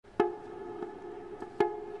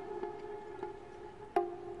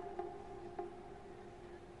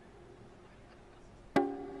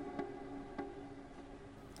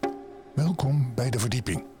de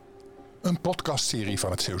verdieping. Een podcastserie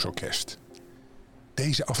van het Zeeuws Orkest.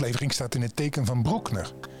 Deze aflevering staat in het teken van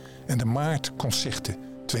Bruckner en de Maartconcerten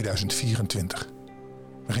 2024.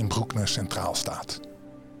 Waarin Bruckner centraal staat.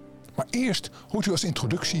 Maar eerst hoort u als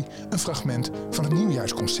introductie een fragment van het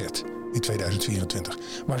Nieuwjaarsconcert in 2024.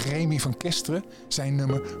 Waar Remy van Kesteren zijn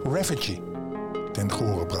nummer Refugee ten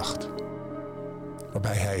gehore bracht.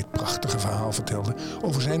 Waarbij hij het prachtige verhaal vertelde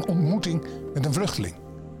over zijn ontmoeting met een vluchteling.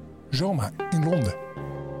 Zomaar in Londen.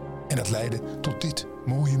 En dat leidde tot dit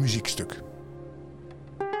mooie muziekstuk.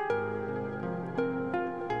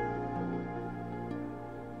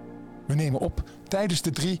 We nemen op tijdens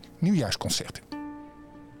de 3 nieuwjaarsconcerten.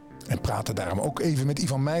 En praten daarom ook even met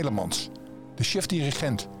Ivan Meylemans, de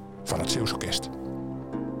chef-dirigent van het Zeeuws Orkest.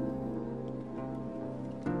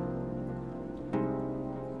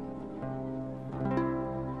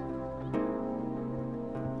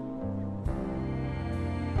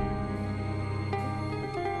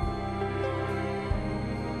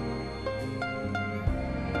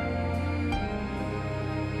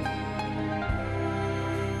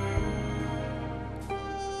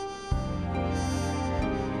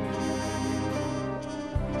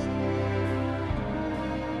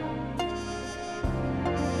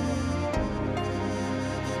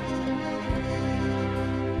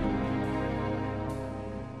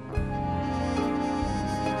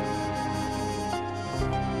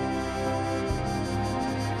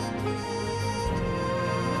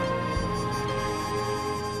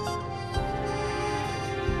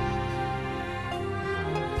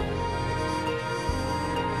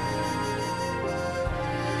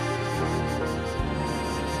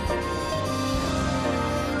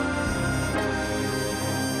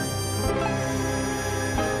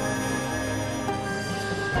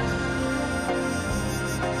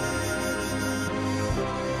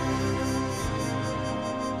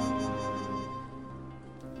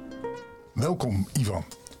 Welkom Ivan.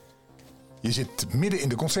 Je zit midden in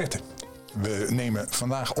de concerten. We nemen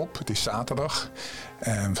vandaag op, het is zaterdag.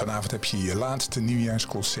 En vanavond heb je je laatste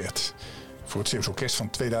nieuwjaarsconcert voor het Zeeuws Orkest van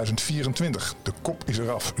 2024. De kop is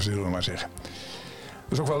eraf, zullen we maar zeggen.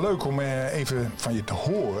 Het is ook wel leuk om even van je te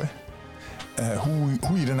horen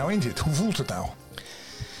hoe je er nou in zit. Hoe voelt het nou?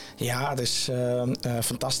 Ja, het is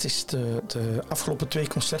fantastisch. De afgelopen 2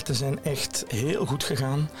 concerten zijn echt heel goed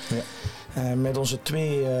gegaan. Ja. Met onze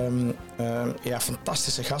 2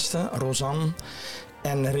 fantastische gasten, Rosanne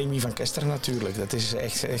en Remy van Kesteren natuurlijk. Dat is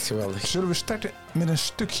echt geweldig. Zullen we starten met een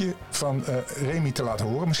stukje van Remy te laten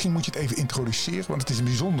horen? Misschien moet je het even introduceren, want het is een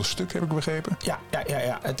bijzonder stuk, heb ik begrepen. Ja.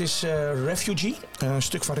 Het is Refugee, een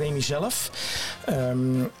stuk van Remy zelf.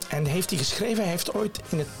 En heeft hij geschreven, hij heeft ooit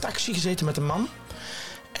in een taxi gezeten met een man.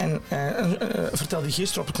 En vertelde hij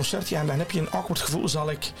gisteren op het concert, ja, en dan heb je een awkward gevoel,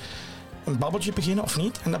 zal ik een babbeltje beginnen of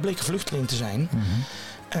niet? En dat bleek een vluchteling te zijn. Mm-hmm.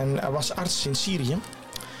 En hij was arts in Syrië.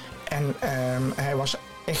 En hij was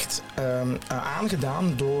echt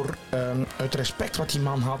aangedaan door het respect wat die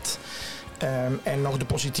man had. En nog de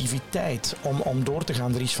positiviteit om door te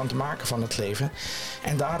gaan, er iets van te maken van het leven.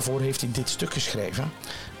 En daarvoor heeft hij dit stuk geschreven.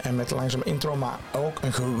 En met een langzame intro, maar ook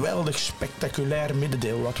een geweldig spectaculair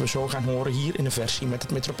middendeel. Wat we zo gaan horen hier in de versie met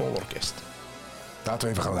het Metropoolorkest. Laten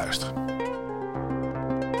we even gaan luisteren.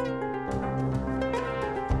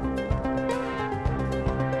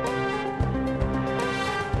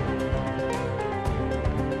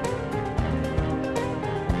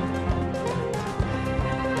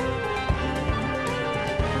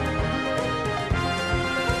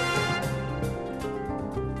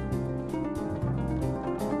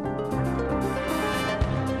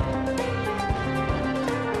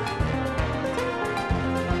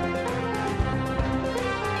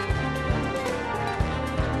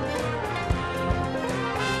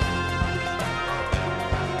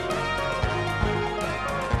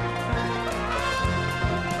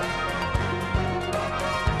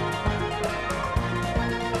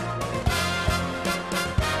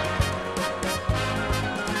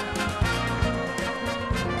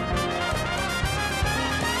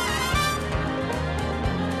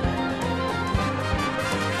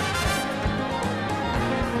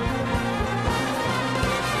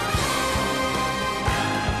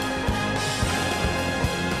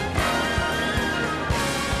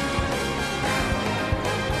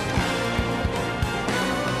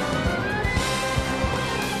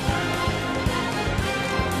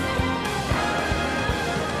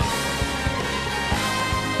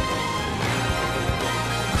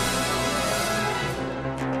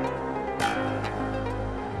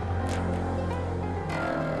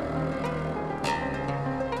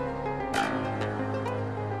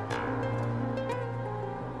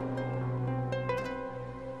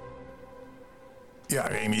 Ja,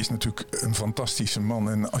 Remy is natuurlijk een fantastische man.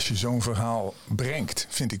 En als je zo'n verhaal brengt,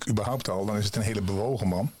 vind ik überhaupt al, dan is het een hele bewogen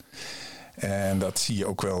man. En dat zie je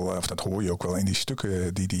ook wel, of dat hoor je ook wel in die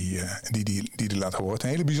stukken die laat horen. Het is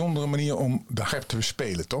een hele bijzondere manier om de harp te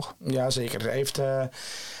bespelen, toch? Ja, zeker. Hij heeft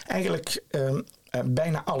eigenlijk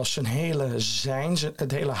bijna alles, zijn hele zijn,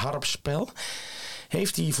 het hele harpspel,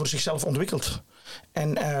 heeft hij voor zichzelf ontwikkeld.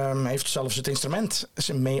 En hij heeft zelfs het instrument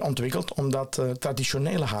mee ontwikkeld, omdat de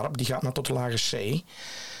traditionele harp, die gaat maar tot de lage C.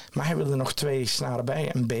 Maar hij wilde nog 2 snaren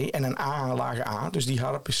bij, een B en een A, een lage A. Dus die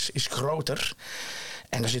harp is groter.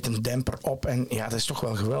 En er zit een demper op. En ja, dat is toch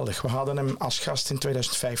wel geweldig. We hadden hem als gast in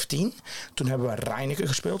 2015. Toen hebben we Reineke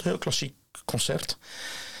gespeeld, heel klassiek concert.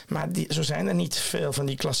 Maar zo zijn er niet veel van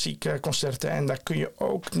die klassieke concerten. En daar kun je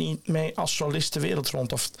ook niet mee als solist de wereld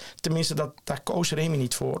rond. Of tenminste, daar koos Remy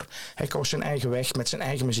niet voor. Hij koos zijn eigen weg met zijn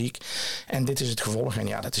eigen muziek. En dit is het gevolg. En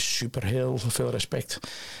ja, dat is super. Heel veel respect.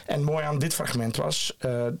 En mooi aan dit fragment was,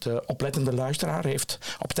 de oplettende luisteraar heeft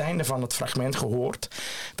op het einde van het fragment gehoord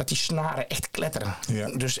dat die snaren echt kletteren.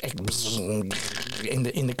 Ja. Dus echt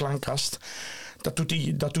in de klankkast. Dat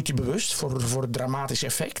doet hij bewust voor het dramatisch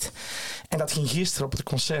effect. En dat ging gisteren op het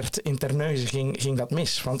concert in Terneuzen ging dat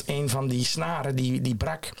mis. Want een van die snaren die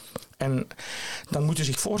brak. En dan moet je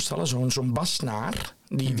zich voorstellen, zo'n bassnaar,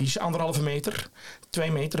 die is 1,5 meter,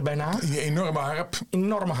 2 meter bijna. Die enorme harp.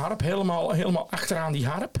 Enorme harp, helemaal achteraan die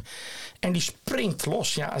harp. En die springt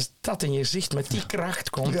los. Ja, als dat in je gezicht met die kracht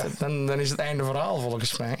komt, dan is het einde verhaal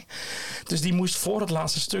volgens mij. Dus die moest voor het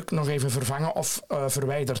laatste stuk nog even vervangen of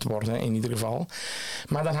verwijderd worden in ieder geval.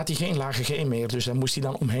 Maar dan had hij geen lage G meer, dus daar moest hij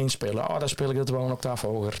dan omheen spelen. Oh, dan speel ik het wel een octaaf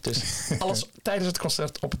hoger. Dus alles tijdens het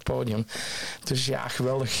concert op het podium. Dus ja,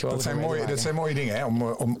 geweldig. Dat zijn mooie dingen, hè?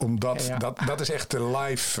 Dat is echt de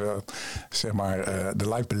live, de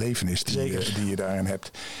live belevenis die je daarin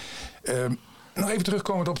hebt. Nog even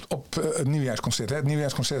terugkomend op het nieuwjaarsconcert. Hè? Het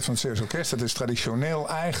nieuwjaarsconcert van het Zeeuws Orkest. Dat is traditioneel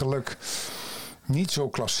eigenlijk niet zo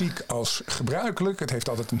klassiek als gebruikelijk. Het heeft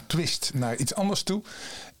altijd een twist naar iets anders toe.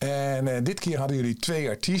 En dit keer hadden jullie 2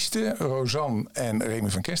 artiesten. Rosanne en Remy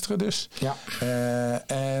van Kesteren dus. Ja.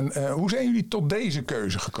 Hoe zijn jullie tot deze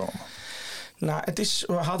keuze gekomen? Nou,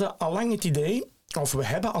 we hadden allang het idee, of we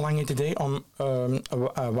hebben allang het idee om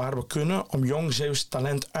waar we kunnen om jong Zeeuws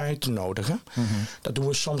talent uit te nodigen. Mm-hmm. Dat doen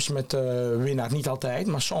we soms met de winnaar, niet altijd,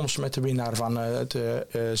 maar soms met de winnaar van het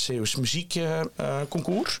Zeeuws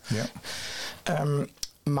muziekconcours.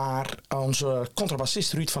 Maar onze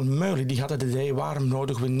contrabassist Ruud van Meulen, die had het idee, waarom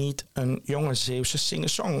nodigen we niet een jonge Zeeuwse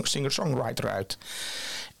singer-songwriter uit?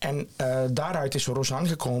 En daaruit is Rosanne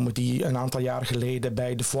gekomen, die een aantal jaar geleden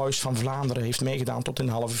bij The Voice van Vlaanderen heeft meegedaan tot in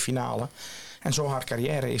de halve finale. En zo haar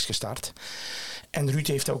carrière is gestart. En Ruud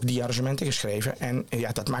heeft ook die arrangementen geschreven. En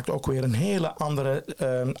ja, dat maakt ook weer een hele andere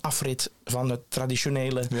afrit van het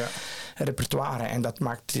traditionele repertoire. En dat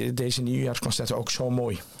maakt deze nieuwjaarsconcerten ook zo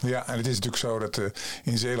mooi. Ja, en het is natuurlijk zo dat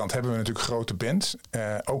in Zeeland hebben we natuurlijk grote bands.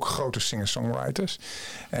 Ook grote singer-songwriters.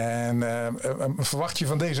 En verwacht je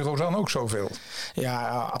van deze Rosanne ook zoveel? Ja,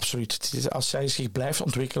 absoluut. Als zij zich blijft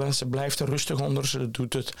ontwikkelen, ze blijft er rustig onder. Ze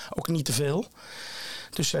doet het ook niet te veel.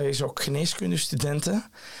 Dus zij is ook geneeskundestudente.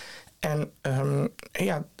 En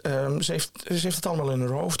ze heeft het allemaal in haar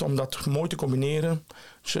hoofd om dat mooi te combineren.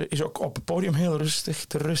 Ze is ook op het podium heel rustig,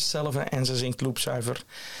 de rust zelf. En ze zingt loepzuiver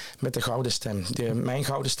met de gouden stem. Mijn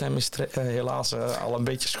gouden stem is helaas al een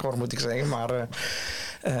beetje schor, moet ik zeggen. Maar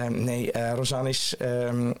Rosanne is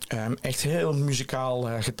echt heel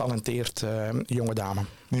muzikaal getalenteerd jonge dame.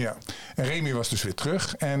 Ja, en Remy was dus weer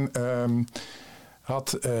terug. En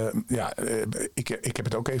ik heb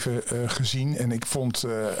het ook even gezien en ik vond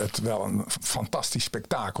het wel een fantastisch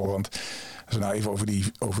spektakel. Want als we nou even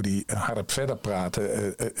over die harp verder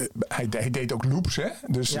praten. Hij deed ook loops, hè?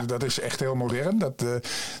 Dus dat is echt heel modern.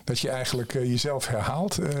 Dat je eigenlijk jezelf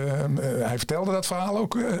herhaalt. Hij vertelde dat verhaal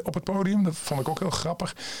ook op het podium. Dat vond ik ook heel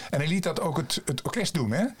grappig. En hij liet dat ook het orkest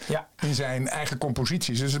doen, hè? Ja. In zijn eigen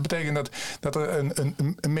composities. Dus dat betekent dat er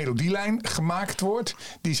een melodielijn gemaakt wordt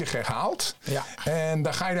die zich herhaalt. Ja. En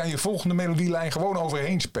daar ga je dan je volgende melodielijn gewoon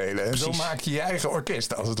overheen spelen. En precies. Zo maak je je eigen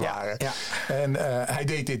orkest, als het ware. Ja. En hij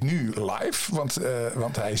deed dit nu live.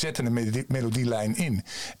 Want hij zette een melodielijn in.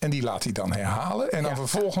 En die laat hij dan herhalen. En dan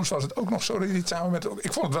vervolgens was het ook nog zo dat hij het samen met...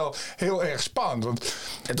 Ik vond het wel heel erg spannend. Want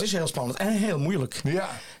het is heel spannend en heel moeilijk.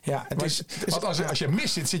 Ja. Want als je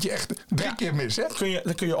mis zit je echt 3 keer mis. Hè?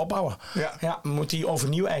 Dan kun je opbouwen. Ja, moet hij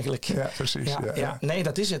overnieuw eigenlijk. Ja, precies. Ja. Nee,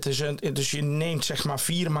 dat is het. Dus je neemt zeg maar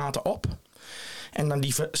 4 maten op. En dan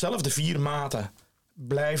diezelfde 4 maten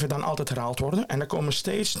blijven dan altijd herhaald worden. En er komen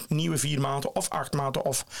steeds nieuwe 4 maten of 8 maten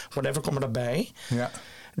of whatever komen daarbij. Ja.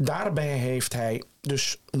 Daarbij heeft hij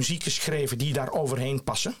dus muziek geschreven die daar overheen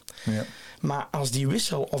passen. Ja. Maar als die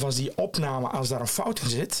wissel of als die opname, als daar een fout in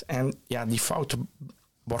zit... en ja, die fout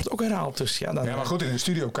wordt ook herhaald. Dus ja, dan, maar goed, in de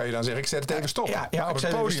studio kan je dan zeggen, ik zet het even stop. Ja, op het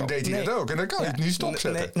podium deed hij dat ook. En dan kan je het niet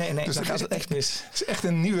stopzetten. Nee, dus dan gaat het echt mis. Het is echt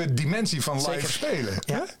een nieuwe dimensie van live spelen.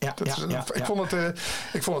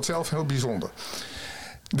 Ik vond het zelf heel bijzonder.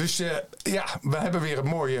 Dus we hebben weer een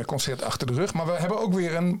mooi concert achter de rug. Maar we hebben ook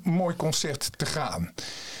weer een mooi concert te gaan.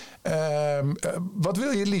 Wat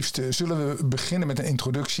wil je het liefst? Zullen we beginnen met een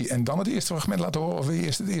introductie en dan het eerste fragment laten horen? Of wil je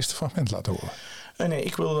eerst het eerste fragment laten horen? Nee,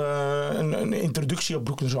 ik wil een introductie op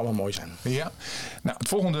Bruckner zou wel mooi zijn. Ja. Nou,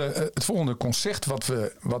 het volgende concert wat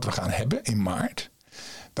we gaan hebben in maart.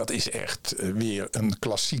 Dat is echt weer een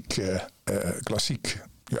klassiek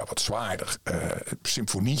wat zwaarder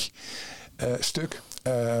symfonie stuk.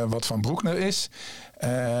 Wat van Bruckner is.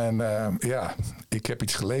 En ik heb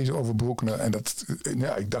iets gelezen over Bruckner. En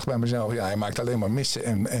ik dacht bij mezelf, hij maakt alleen maar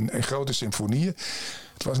missen en grote symfonieën.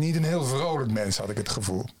 Het was niet een heel vrolijk mens, had ik het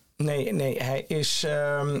gevoel. Nee, hij is...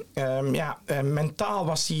 mentaal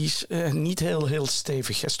was hij niet heel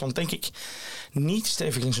stevig. Hij stond denk ik niet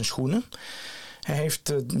stevig in zijn schoenen. Hij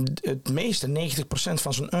heeft het meeste, 90%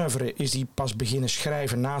 van zijn oeuvre is hij pas beginnen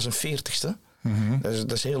schrijven na zijn 40ste. Mm-hmm.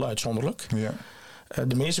 Dat is heel uitzonderlijk. Ja.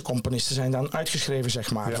 De meeste componisten zijn dan uitgeschreven,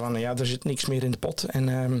 zeg maar. Ja. Van er zit niks meer in de pot.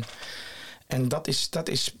 En dat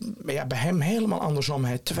is bij hem helemaal andersom.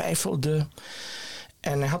 Hij twijfelde.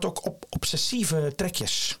 En hij had ook obsessieve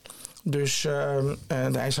trekjes. Dus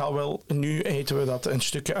hij zal wel, nu eten we dat een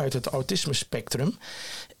stukje uit het autisme spectrum.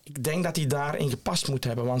 Ik denk dat hij daarin gepast moet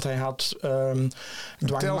hebben, want hij had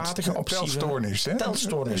dwangmatige obsessieve... Telstoornis, hè?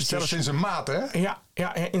 Telstoornis. Zelfs in zijn maten, hè?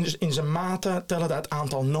 Ja, in zijn maten tellen het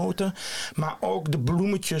aantal noten, maar ook de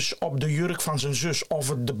bloemetjes op de jurk van zijn zus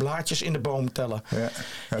of de blaadjes in de boom tellen. Ja,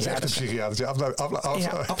 dat is echt een psychiatrische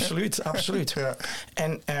Ja, absoluut. Ja.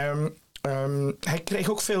 En hij kreeg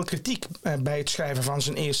ook veel kritiek bij het schrijven van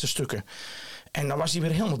zijn eerste stukken. En dan was hij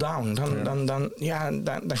weer helemaal down.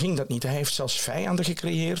 Dan ging dat niet. Hij heeft zelfs vijanden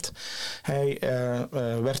gecreëerd. Hij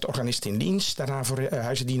werd organist in Linz. Daarna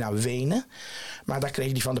verhuisde hij naar Wenen. Maar daar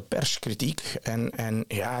kreeg hij van de pers kritiek. En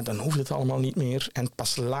dan hoefde het allemaal niet meer. En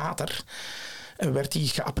pas later werd hij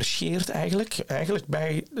geapprecieerd eigenlijk. Eigenlijk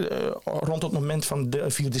rond het moment van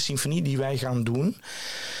de 4e symfonie die wij gaan doen.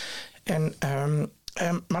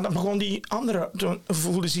 Maar dan begon die andere, toen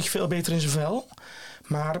voelde zich veel beter in zijn vel.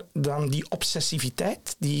 Maar dan die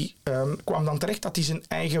obsessiviteit, die kwam dan terecht dat hij zijn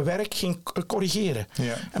eigen werk ging corrigeren.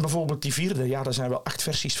 Ja. En bijvoorbeeld die 4e, daar zijn wel 8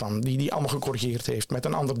 versies van, die hij allemaal gecorrigeerd heeft. Met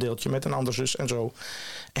een ander deeltje, met een ander zus en zo.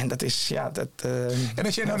 En dat is, en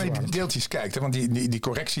als je nou naar die deeltjes kijkt, hè, want die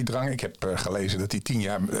correctiedrang, ik heb gelezen dat hij 10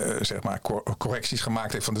 jaar, correcties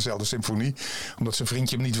gemaakt heeft van dezelfde symfonie. Omdat zijn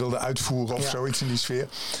vriendje hem niet wilde uitvoeren of zoiets in die sfeer.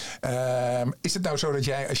 Is het nou zo dat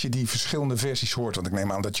jij, als je die verschillende versies hoort, want ik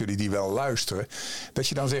neem aan dat jullie die wel luisteren, dat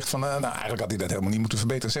je dan zegt van, eigenlijk had hij dat helemaal niet moeten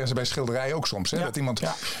verbeteren. Zeggen ze bij schilderijen ook soms. Hè? Ja, dat iemand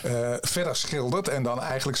verder schildert en dan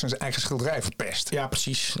eigenlijk zijn eigen schilderij verpest. Ja,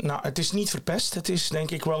 precies. Nou, het is niet verpest. Het is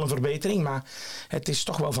denk ik wel een verbetering. Maar het is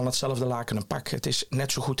toch wel van hetzelfde laken een pak. Het is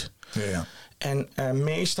net zo goed. Ja. En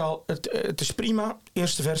meestal, het is prima.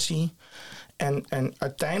 Eerste versie. En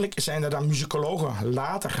uiteindelijk zijn er dan muzikologen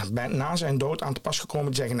later, na zijn dood, aan te pas gekomen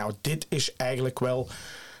die zeggen, nou, dit is eigenlijk wel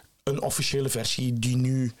een officiële versie die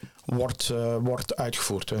nu wordt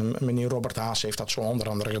uitgevoerd. Meneer Robert Haas heeft dat zo onder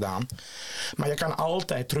andere gedaan. Maar je kan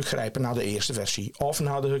altijd teruggrijpen naar de eerste versie. Of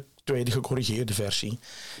naar de tweede gecorrigeerde versie.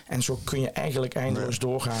 En zo kun je eigenlijk eindeloos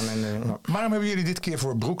doorgaan. Waarom hebben jullie dit keer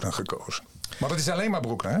voor Bruckner gekozen? Want het is alleen maar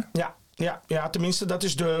Bruckner, hè? Ja, tenminste dat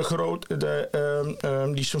is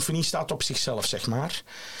die symfonie staat op zichzelf, zeg maar.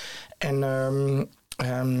 En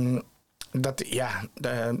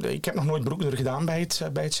ik heb nog nooit Bruckner gedaan bij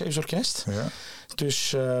het Zeeuws Orkest. Ja.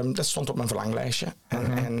 Dus dat stond op mijn verlanglijstje.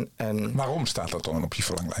 Waarom staat dat dan op je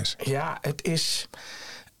verlanglijst? Ja, het is...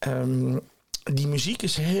 die muziek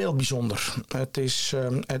is heel bijzonder. Het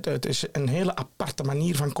is een hele aparte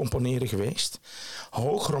manier van componeren geweest.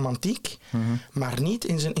 Hoog romantiek, maar niet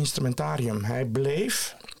in zijn instrumentarium. Hij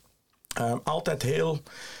bleef altijd heel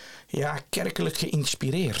kerkelijk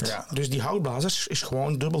geïnspireerd. Ja. Dus die houtblazers is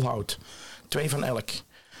gewoon dubbelhout. 2 van elk.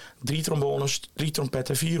 3 trombones, 3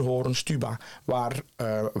 trompetten, 4 horens, tuba. Waar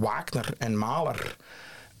Wagner en Mahler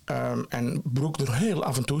en Bruckner heel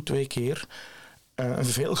af en toe 2 keer een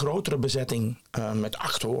veel grotere bezetting met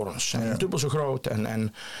 8 horens. En dubbel zo groot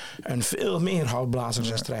en veel meer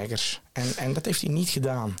houtblazers en strijkers. En dat heeft hij niet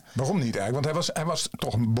gedaan. Waarom niet eigenlijk? Want hij was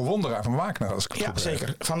toch een bewonderaar van Wagner. Als ik het ja,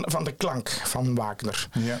 zeker. Van de klank van Wagner.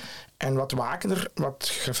 Ja. En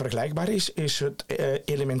wat vergelijkbaar is het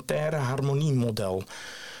elementaire harmoniemodel.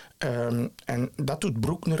 En dat doet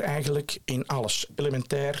Bruckner eigenlijk in alles.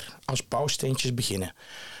 Elementair als bouwsteentjes beginnen.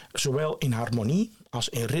 Zowel in harmonie als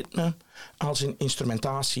in ritme, als in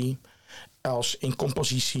instrumentatie, als in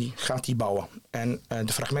compositie gaat hij bouwen. En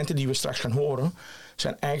de fragmenten die we straks gaan horen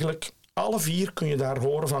zijn eigenlijk alle 4 kun je daar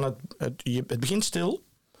horen van het begint stil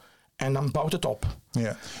en dan bouwt het op.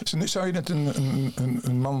 Ja. Zou je het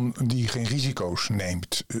een man die geen risico's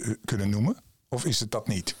neemt kunnen noemen? Of is het dat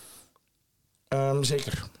niet?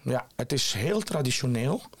 Zeker. Ja, het is heel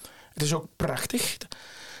traditioneel. Het is ook prachtig.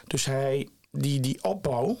 Dus die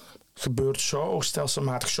opbouw gebeurt zo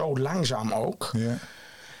stelselmatig, zo langzaam ook. Ja.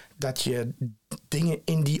 Dat je dingen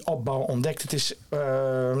in die opbouw ontdekt. Het is,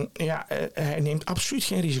 hij neemt absoluut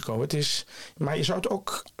geen risico. Maar je zou het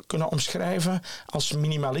ook kunnen omschrijven als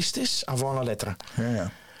minimalistisch avant la lettre.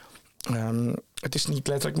 Ja. Het is niet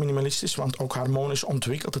letterlijk minimalistisch, want ook harmonisch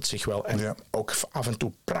ontwikkelt het zich wel. En ook af en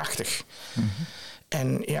toe prachtig. Mm-hmm.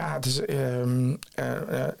 En ja,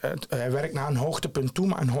 hij werkt naar een hoogtepunt toe,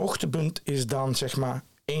 maar een hoogtepunt is dan zeg maar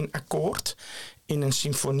 1 akkoord in een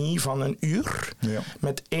symfonie van 1 uur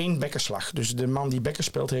met 1 bekkenslag. Dus de man die bekken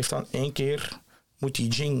speelt heeft dan 1 keer moet die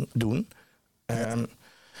jing doen. En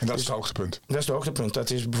dat is het hoogtepunt. Dat is het hoogtepunt. Dat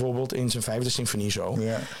is bijvoorbeeld in zijn 5e symfonie zo.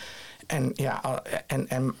 Ja.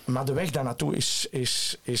 Maar de weg daar naartoe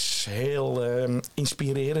is heel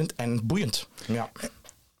inspirerend en boeiend. Ja.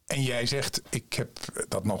 En jij zegt, ik heb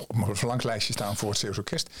dat nog op mijn verlanglijstje staan voor het Zeeuws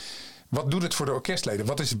Orkest. Wat doet het voor de orkestleden?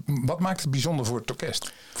 Wat maakt het bijzonder voor het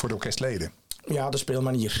orkest? Voor de orkestleden? Ja, de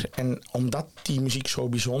speelmanier. En omdat die muziek zo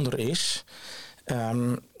bijzonder is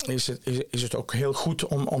het ook heel goed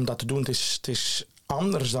om dat te doen. Het is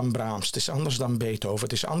anders dan Brahms, het is anders dan Beethoven,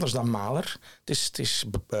 het is anders dan Mahler, het is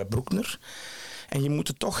Bruckner. En je moet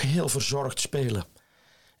het toch heel verzorgd spelen.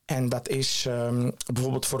 En dat is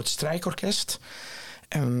bijvoorbeeld voor het strijkorkest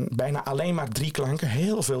bijna alleen maar 3 klanken,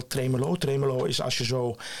 heel veel tremolo. Tremolo is als je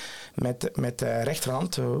zo met de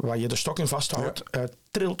rechterhand, waar je de stok in vasthoudt,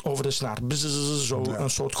 trilt over de snaar. Bzzz, een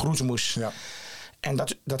soort groezemoes. Ja. En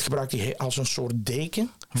dat gebruikt hij als een soort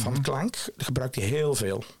deken van klank. Dat gebruikt hij heel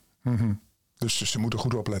veel. Mm-hmm. Dus ze moeten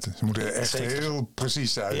goed opletten. Ze moeten echt heel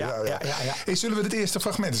precies zijn. Ja. Hey, zullen we het eerste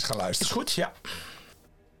fragment eens gaan luisteren? Is goed, ja.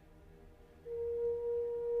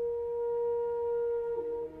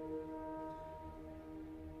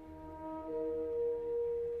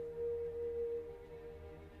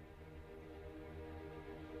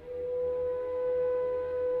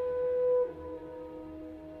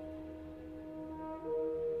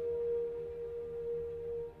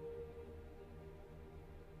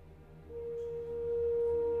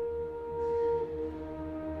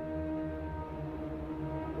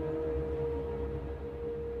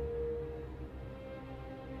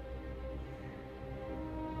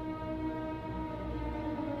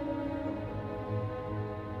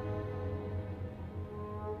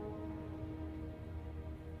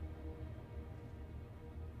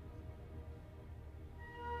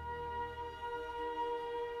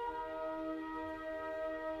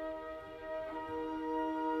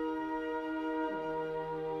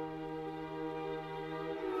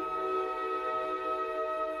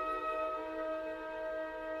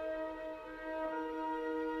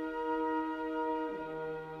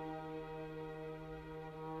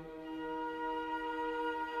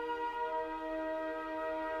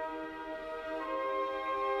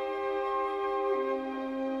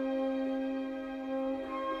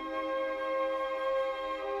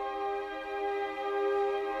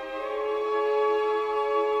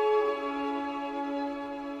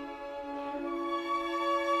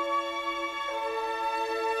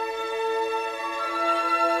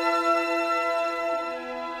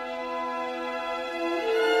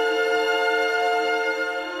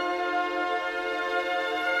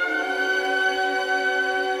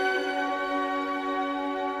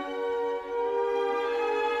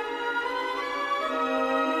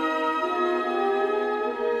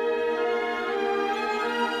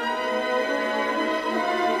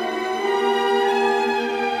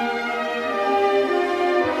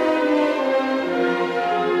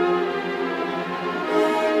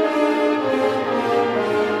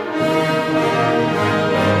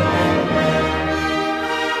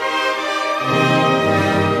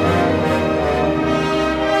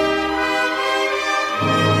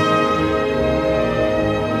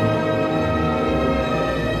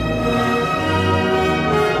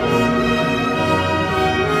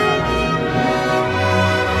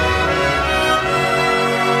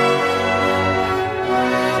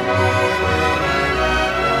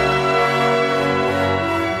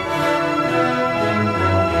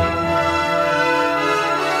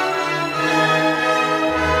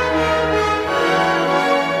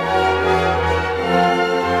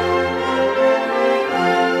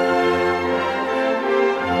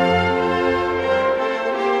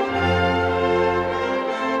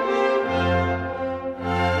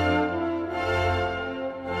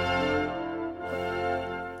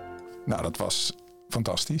 was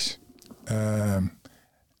fantastisch.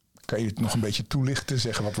 Kan je het nog een beetje toelichten,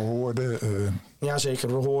 zeggen wat we hoorden? Jazeker,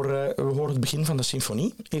 we horen het begin van de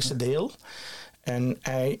symfonie, eerste deel. En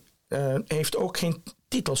hij heeft ook geen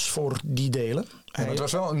titels voor die delen. Ja, het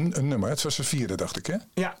was wel een nummer, het was de vierde, dacht ik, hè?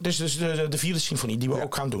 Ja, dus de vierde symfonie die we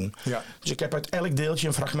ook gaan doen. Ja. Dus ik heb uit elk deeltje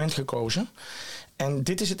een fragment gekozen. En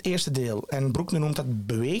dit is het eerste deel. En Bruckner noemt dat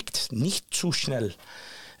beweegt niet zo snel.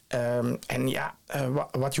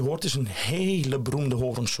 Wat je hoort is een hele beroemde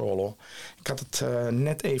horensolo. Ik had het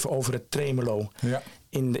net even over het tremolo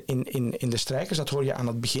in de strijkers. Dat hoor je aan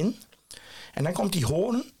het begin. En dan komt die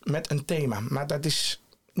hoorn met een thema. Maar dat is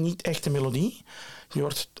niet echt een melodie. Je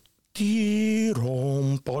hoort...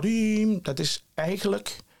 Dat is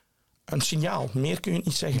eigenlijk een signaal. Meer kun je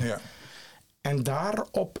niet zeggen. Ja. En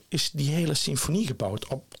daarop is die hele symfonie gebouwd.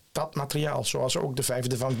 Op dat materiaal. Zoals ook de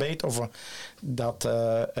vijfde van Beethoven dat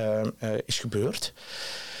is gebeurd.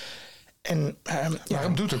 En,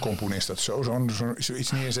 waarom doet de componist dat zo?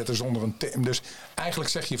 Zoiets neerzetten zonder een thema. Dus eigenlijk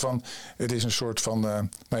zeg je van... Het is een soort van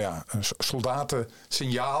een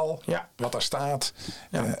soldatensignaal. Wat daar staat.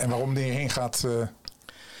 En waarom die heen gaat...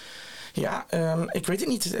 ik weet het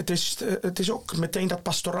niet. Het is ook meteen dat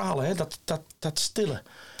pastorale. Hè? Dat stille.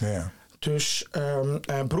 Ja. Dus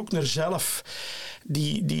Bruckner zelf,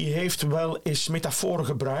 die heeft wel eens metaforen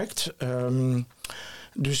gebruikt.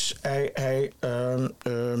 Dus hij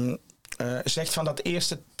zegt van dat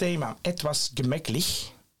eerste thema, etwas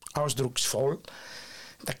gemächlich, ausdrucksvoll.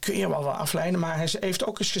 Dat kun je wel afleiden, maar hij heeft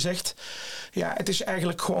ook eens gezegd, het is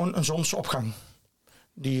eigenlijk gewoon een zonsopgang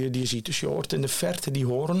die je ziet. Dus je hoort in de verte die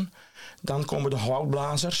horen, dan komen de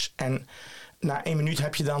houtblazers en... Na 1 minuut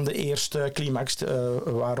heb je dan de eerste climax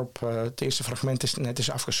waarop het eerste fragment net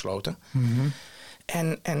is afgesloten. Mm-hmm.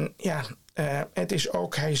 Het is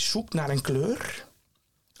ook, hij zoekt naar een kleur.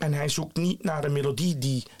 En hij zoekt niet naar een melodie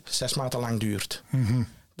die 6 maanden lang duurt. Mm-hmm.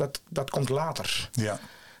 Dat komt later. Ja.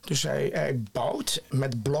 Dus hij bouwt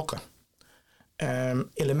met blokken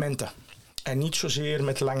elementen. En niet zozeer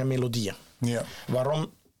met lange melodieën. Ja.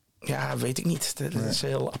 Waarom? Ja, weet ik niet. Dat is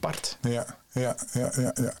heel apart. Ja.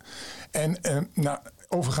 En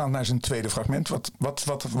overgaand naar zijn tweede fragment.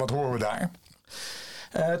 Wat horen we daar?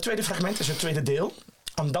 Het tweede fragment is het tweede deel.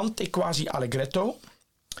 Andante quasi allegretto.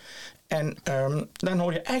 En dan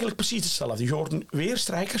hoor je eigenlijk precies hetzelfde. Je hoort weer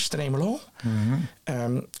strijkers, tremolo.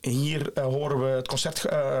 Mm-hmm. Hier horen we het concert...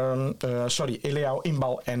 Eleau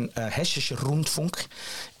Inbal en Hessische Rundfunk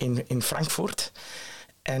in Frankfurt.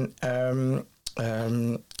 En...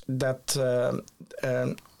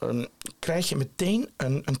 krijg je meteen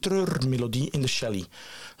een treurmelodie in de cello. Een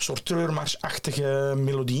soort treurmarsachtige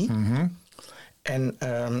melodie. Mm-hmm. En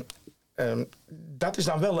dat is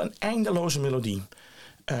dan wel een eindeloze melodie.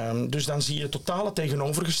 Dus dan zie je het totale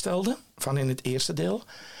tegenovergestelde van in het eerste deel.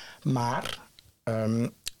 Maar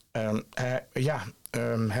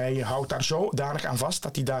hij houdt daar zodanig aan vast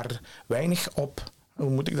dat hij daar weinig op, hoe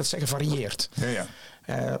moet ik dat zeggen, varieert. Ja.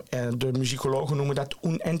 De muzikologen noemen dat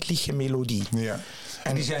unendliche melodie. Ja.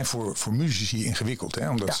 En die zijn voor muzici ingewikkeld, hè?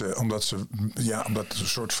 Omdat ze een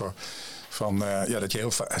soort van dat je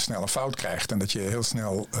heel snel een fout krijgt en dat je heel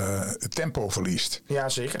snel het tempo verliest. Ja,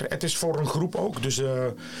 zeker. Het is voor een groep ook. Dus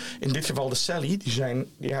in dit geval de celli,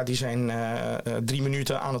 die zijn 3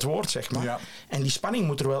 minuten aan het woord, zeg maar. Ja. En die spanning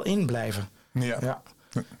moet er wel in blijven. Ja.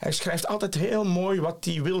 Hij schrijft altijd heel mooi wat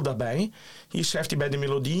hij wil daarbij. Hier schrijft hij bij de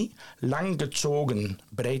melodie lang gezogen,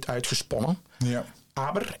 breed uitgesponnen. Ja.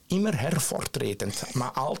 Aber immer hervortretend.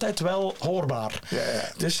 Maar altijd wel hoorbaar.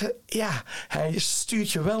 Ja. Dus hij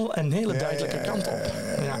stuurt je wel een hele duidelijke kant op.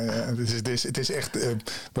 Het is echt,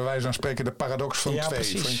 bij wijze van spreken, de paradox van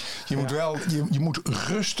twee. Je moet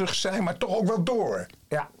rustig zijn, maar toch ook wel door.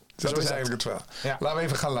 Ja, dat is eigenlijk het wel. Ja. Laten we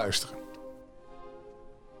even gaan luisteren.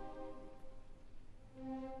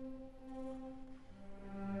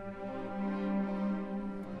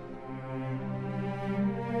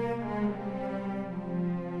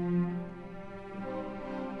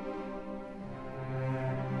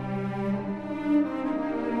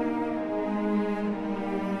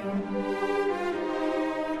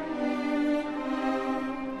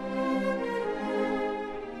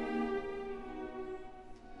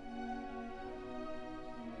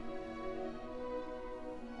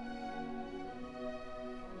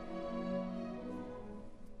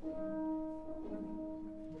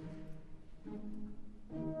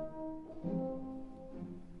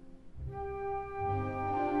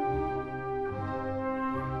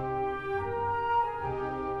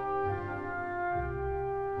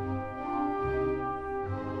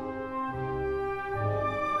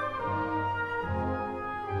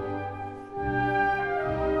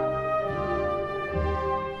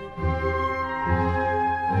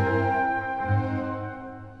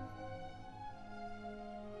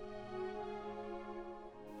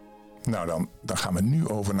 Nou, dan gaan we nu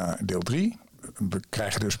over naar deel 3. We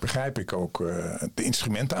krijgen dus, begrijp ik, ook de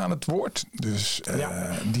instrumenten aan het woord. Dus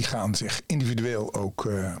die gaan zich individueel ook...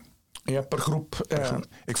 per groep.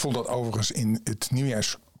 Ik vond dat overigens in het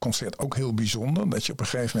nieuwjaarsconcert ook heel bijzonder. Dat je op een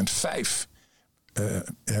gegeven moment 5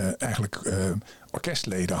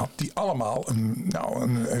 orkestleden had die allemaal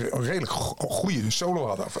een redelijk goede solo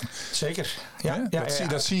hadden. Zeker.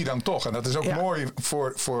 Dat zie je dan toch. En dat is ook mooi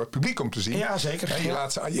voor het publiek om te zien. Ja, zeker.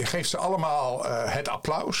 Je geeft ze allemaal het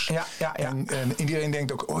applaus. En iedereen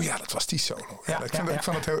denkt ook, oh ja, dat was die solo.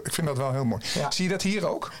 Ik vind dat wel heel mooi. Ja. Zie je dat hier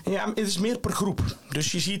ook? Ja, het is meer per groep.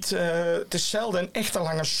 Dus je ziet, het is zelden een echte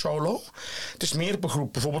lange solo. Het is meer per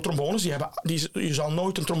groep. Bijvoorbeeld trombones, je zal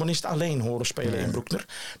nooit een trombonist alleen horen spelen in Bruckner.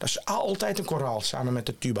 Dat is altijd een koraal samen met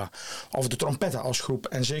de tuba. Of de trompetten als groep.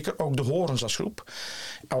 En zeker ook de horens als groep.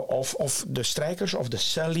 Of de strijkers, of de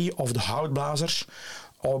celli, of de houtblazers.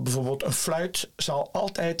 Of bijvoorbeeld een fluit zal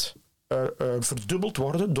altijd verdubbeld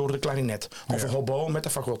worden door de klarinet. Of een hobo met de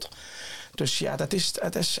fagot. Dus ja, dat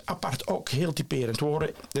is apart ook heel typerend.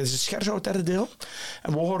 Dit is het scherzo, het derde deel.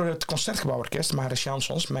 En we horen het Concertgebouworkest, Maris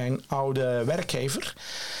Janssons, mijn oude werkgever.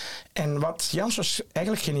 En wat Janssons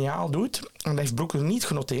eigenlijk geniaal doet, en dat heeft Bruckner niet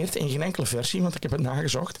genoteerd in geen enkele versie, want ik heb het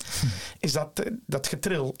nagezocht, is dat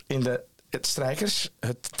getril in het strijkers,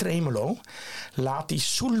 het tremolo, laat die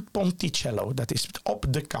sul ponticello, dat is op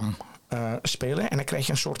de kam, spelen. En dan krijg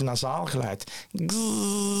je een soort nasaal geluid.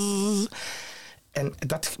 En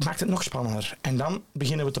dat maakt het nog spannender. En dan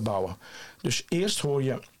beginnen we te bouwen. Dus eerst hoor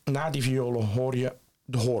je, na die violen, hoor je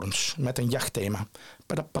de hoorns met een jachtthema.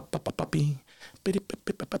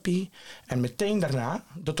 En meteen daarna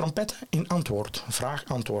de trompetten in antwoord,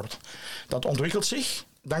 vraag-antwoord. Dat ontwikkelt zich,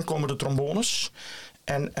 dan komen de trombones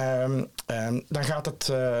en dan gaat het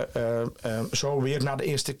zo weer naar de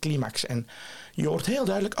eerste climax. En je hoort heel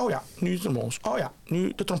duidelijk, oh ja, nu de trombones, oh ja,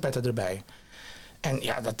 nu de trompetten erbij. En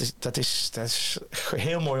ja, dat is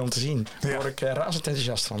heel mooi om te zien. Daar word ik razend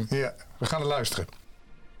enthousiast van. Ja, we gaan er luisteren.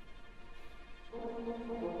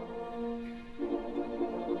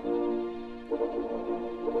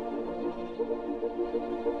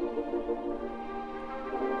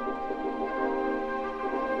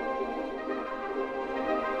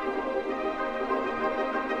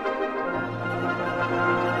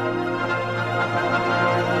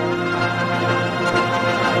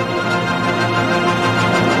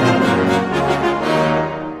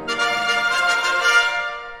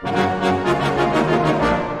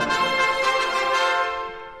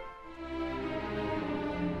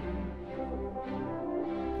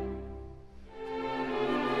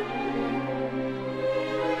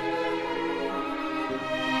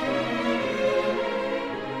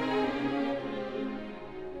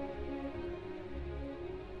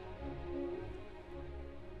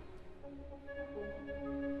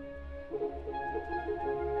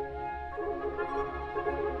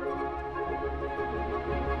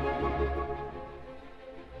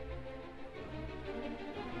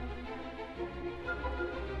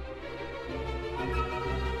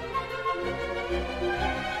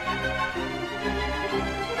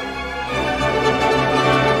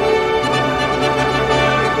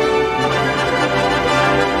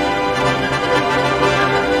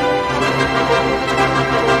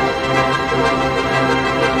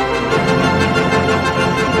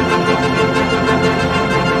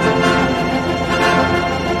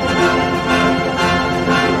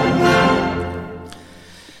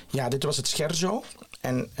 Dit was het scherzo.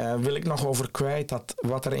 En wil ik nog over kwijt dat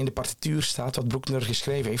wat er in de partituur staat, wat Bruckner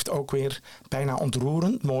geschreven heeft, ook weer bijna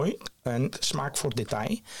ontroerend, mooi en smaak voor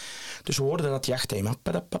detail. Dus we hoorden dat jachtthema.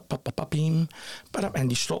 En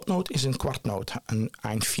die slotnoot is een kwartnoot,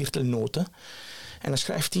 een viertelnote. En dan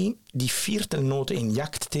schrijft hij die viertelnote in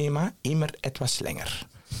jachtthema immer etwas länger.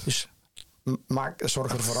 Dus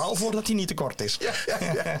zorg er vooral voor dat hij niet te kort is. Ja.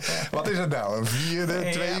 Wat is het nou? Een vierde,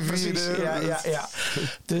 twee vierde? Ja.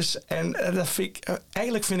 Dus, en dat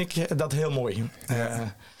eigenlijk vind ik dat heel mooi.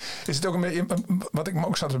 Is het ook een beetje, wat ik me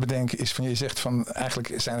ook zat te bedenken is van, je zegt van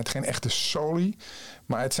eigenlijk zijn het geen echte soli,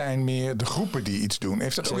 maar het zijn meer de groepen die iets doen.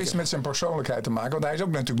 Heeft dat ook iets met zijn persoonlijkheid te maken? Want hij is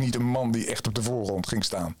ook natuurlijk niet een man die echt op de voorgrond ging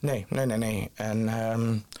staan. Nee. En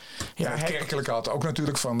het kerkelijke had ook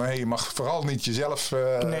natuurlijk van, je mag vooral niet jezelf...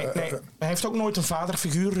 Nee. Hij heeft ook nooit een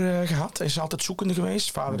vaderfiguur gehad. Hij is altijd zoekende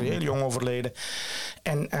geweest. Vader heel jong overleden.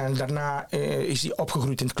 En daarna is hij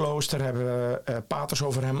opgegroeid in het klooster. Hebben paters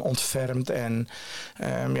over hem ontfermd. En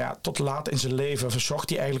tot laat in zijn leven verzocht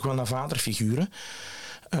hij eigenlijk wel naar vaderfiguren.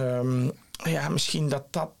 Misschien dat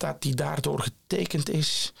die daardoor getekend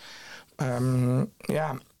is.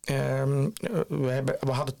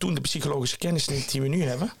 We hadden toen de psychologische kennis niet die we nu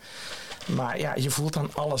hebben. Maar ja, je voelt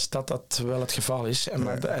aan alles dat dat wel het geval is. En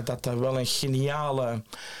maar dat er wel een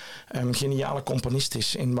geniale componist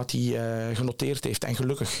is in wat hij genoteerd heeft. En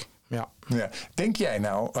gelukkig. Ja. Ja. Denk jij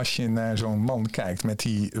nou, als je naar zo'n man kijkt met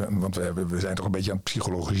die... want we zijn toch een beetje aan het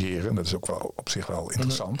psychologiseren. Dat is ook wel op zich wel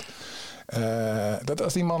interessant. Dat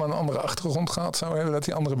als die man een andere achtergrond gehad zou hebben... dat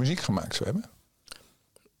hij andere muziek gemaakt zou hebben?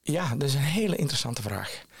 Ja, dat is een hele interessante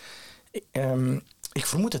vraag. Ik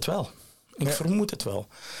vermoed het wel. Vermoed het wel.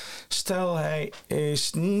 Stel, hij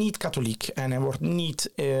is niet katholiek en hij wordt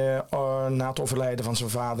niet na het overlijden van zijn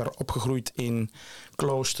vader opgegroeid in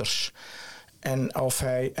kloosters. En of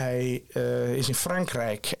hij is in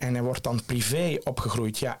Frankrijk en hij wordt dan privé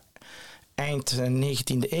opgegroeid. Ja, eind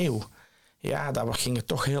 19e eeuw. Ja, daar ging het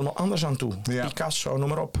toch helemaal anders aan toe. Ja. Picasso, noem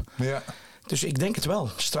maar op. Ja. Dus ik denk het wel.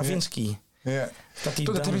 Stravinsky. Ja. Dat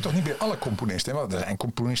heb je toch niet bij alle componisten. Hè? Want er zijn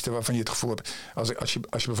componisten waarvan je het gevoel hebt... Als je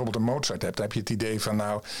bijvoorbeeld een Mozart hebt... dan heb je het idee van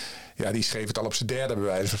nou... ja, die schreef het al op zijn derde bij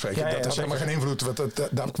wijze van spreken. Dat had helemaal geen invloed. Want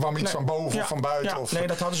daar kwam iets van boven of van buiten. Ja, of... Nee,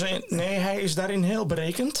 dat hadden ze. Nee, hij is daarin heel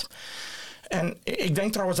berekend. En ik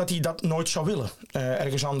denk trouwens dat hij dat nooit zou willen.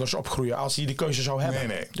 Ergens anders opgroeien. Als hij die keuze zou hebben.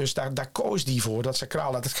 Nee. Dus daar koos hij voor. Dat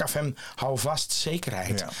sacraal. Dat gaf hem houvast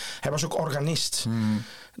zekerheid. Ja. Hij was ook organist.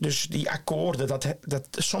 Dus die akkoorden. Dat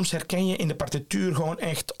soms herken je in de partituur gewoon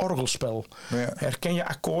echt orgelspel. Ja. Herken je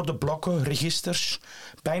akkoorden, blokken, registers.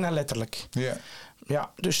 Bijna letterlijk. Ja.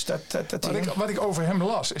 Ja, dus wat ik over hem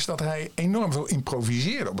las, is dat hij enorm veel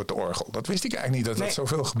improviseerde op het orgel. Dat wist ik eigenlijk niet, dat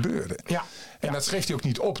zoveel gebeurde. Ja, en dat schreef hij ook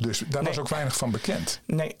niet op, dus daar was ook weinig van bekend.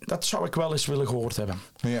 Nee, dat zou ik wel eens willen gehoord hebben.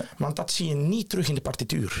 Ja. Want dat zie je niet terug in de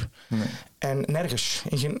partituur. Nee. En nergens.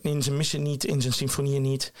 In zijn missen niet, in zijn symfonieën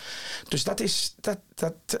niet. Dus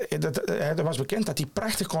er was bekend dat hij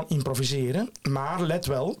prachtig kon improviseren. Maar let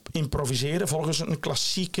wel, improviseren volgens een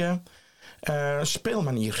klassieke...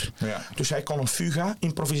 speelmanier. Ja. Dus hij kon een fuga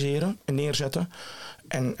improviseren en neerzetten.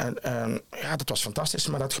 En dat was fantastisch,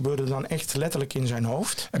 maar dat gebeurde dan echt letterlijk in zijn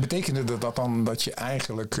hoofd. En betekende dat dan dat je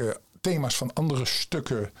eigenlijk thema's van andere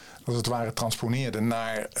stukken, als het ware, transponeerde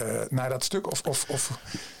naar dat stuk? Of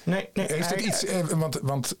nee, heeft het iets...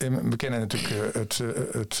 Want we kennen natuurlijk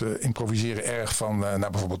het improviseren erg van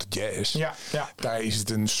naar bijvoorbeeld de jazz. Ja. Daar is het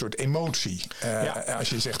een soort emotie. Als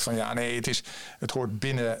je zegt van het hoort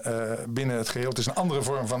binnen het geheel. Het is een andere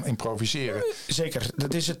vorm van improviseren. Zeker,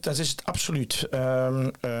 dat is het absoluut.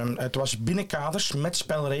 Het was binnen kaders met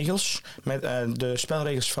spelregels. Met de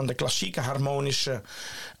spelregels van de klassieke harmonische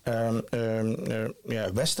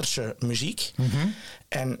westerse muziek. Mm-hmm.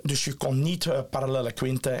 En dus je kon niet parallelle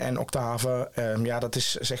kwinten en octaven. Dat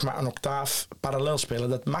is zeg maar een octaaf parallel spelen.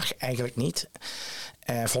 Dat mag eigenlijk niet.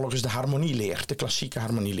 Volgens de harmonieleer, de klassieke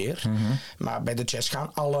harmonieleer. Mm-hmm. Maar bij de jazz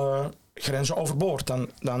gaan alle grenzen overboord.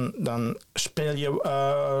 Dan speel je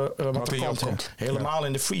wat er komt. Helemaal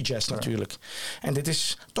in de free jazz natuurlijk. En dit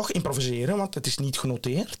is toch improviseren, want het is niet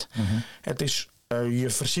genoteerd. Mm-hmm. Het is, je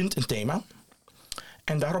verzint een thema.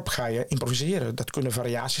 En daarop ga je improviseren. Dat kunnen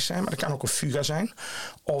variaties zijn, maar dat kan ook een fuga zijn.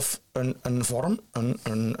 Of een vorm,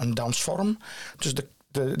 een dansvorm. Dus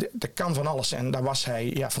dat kan van alles. En daar was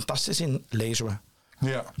hij fantastisch in, lezen we.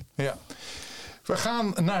 Ja. We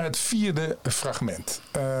gaan naar het vierde fragment.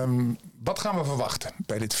 Wat gaan we verwachten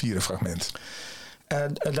bij dit vierde fragment?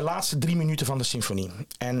 De laatste 3 minuten van de symfonie.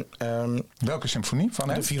 En, welke symfonie? Van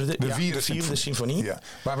hem? De vierde symfonie. Ja,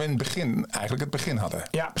 waar we in het begin hadden.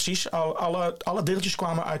 Ja, precies. Alle deeltjes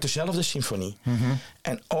kwamen uit dezelfde symfonie. Mm-hmm.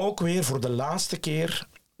 En ook weer voor de laatste keer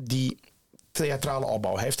die theatrale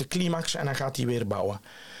opbouw. Hij heeft de climax en dan gaat hij weer bouwen.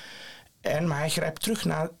 Maar hij grijpt terug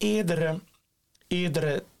naar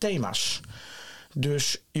eerdere thema's.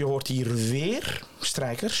 Dus je hoort hier weer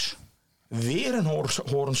strijkers... Weer een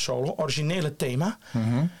horensolo, originele thema.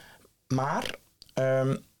 Mm-hmm. Maar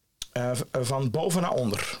van boven naar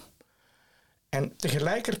onder. En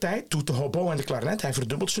tegelijkertijd doet de hobo en de klarinet, hij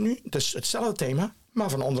verdubbelt ze nu. Dus hetzelfde thema, maar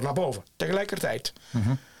van onder naar boven. Tegelijkertijd.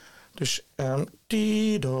 Mm-hmm. Dus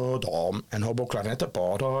en hobo, klarinet,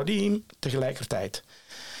 tegelijkertijd.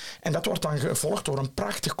 En dat wordt dan gevolgd door een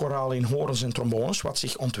prachtig koraal in horens en trombones, wat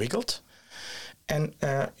zich ontwikkelt. En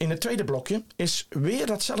in het tweede blokje is weer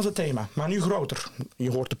datzelfde thema, maar nu groter.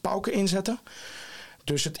 Je hoort de pauken inzetten.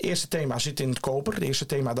 Dus het eerste thema zit in het koper. Het eerste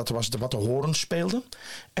thema dat was wat de horens speelden.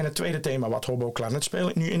 En het tweede thema wat hobo klarinet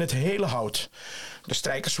spelen, nu in het hele hout. De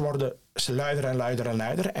strijkers worden luider en luider en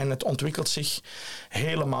luider. En het ontwikkelt zich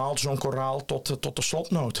helemaal, zo'n koraal, tot de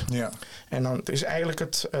slotnoot. Ja. En dan is eigenlijk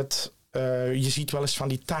je ziet wel eens van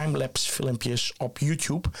die timelapse filmpjes op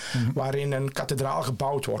YouTube, mm-hmm. waarin een kathedraal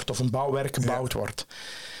gebouwd wordt of een bouwwerk gebouwd wordt.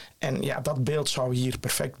 En dat beeld zou hier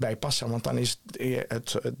perfect bij passen, want dan is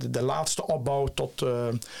het de laatste opbouw tot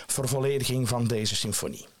vervollediging van deze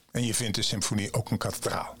symfonie. En je vindt de symfonie ook een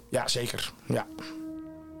kathedraal. Ja, zeker. Ja.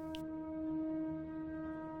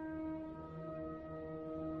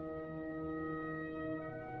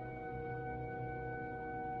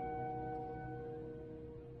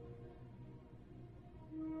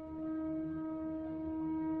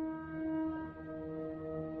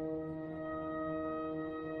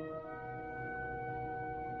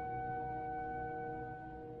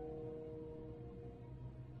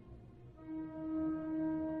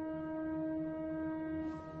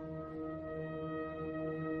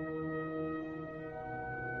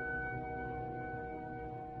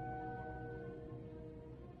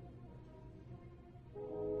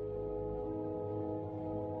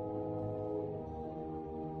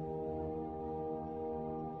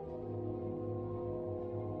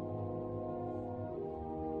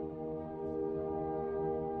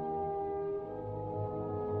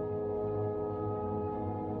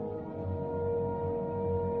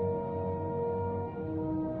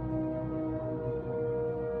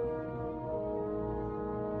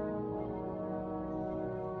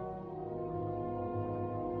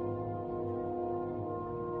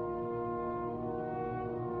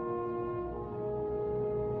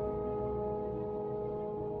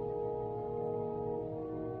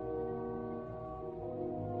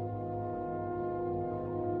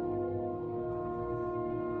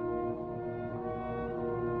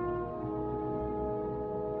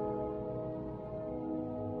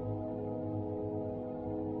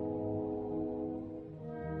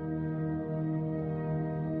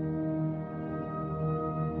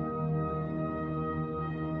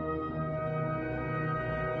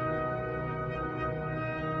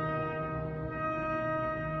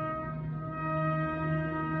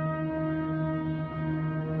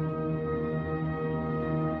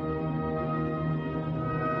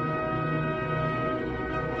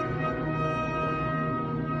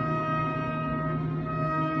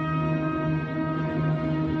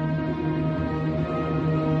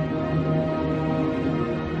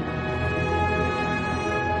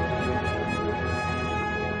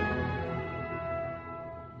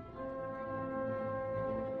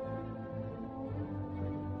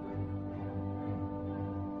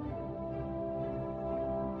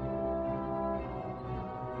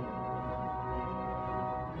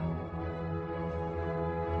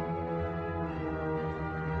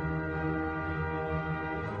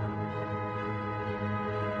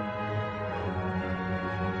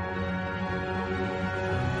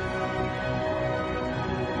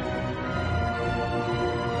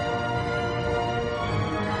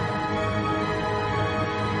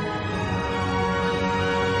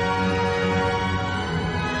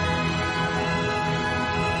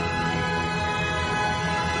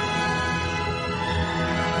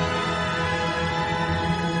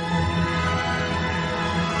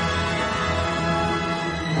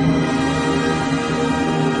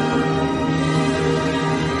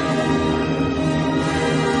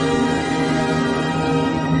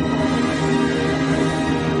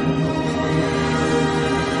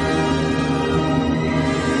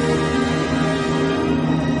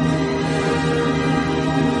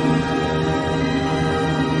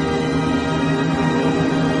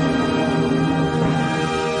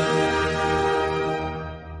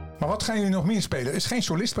 Wat gaan jullie nog meer spelen? Is geen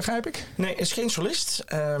solist, begrijp ik? Nee, is geen solist.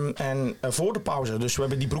 En voor de pauze, dus we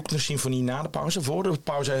hebben die Bruckner symfonie na de pauze. Voor de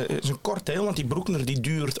pauze is een kort deel, want die Bruckner die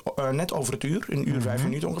duurt net over het uur. Een uur, 5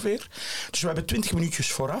 minuten ongeveer. Dus we hebben 20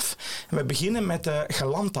 minuutjes vooraf. En we beginnen met de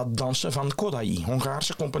Galanta-dansen van Kodály,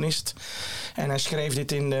 Hongaarse componist. En hij schreef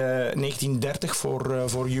dit in 1930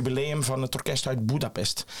 voor jubileum van het orkest uit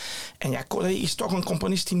Budapest. En ja, Kodály is toch een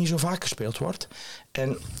componist die niet zo vaak gespeeld wordt.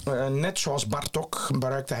 En net zoals Bartók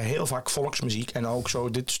gebruikte hij heel vaak volksmuziek. En ook zo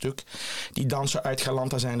dit stuk. Die dansen uit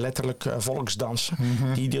Galanta zijn letterlijk volksdansen.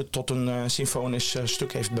 Die dit tot een symfonisch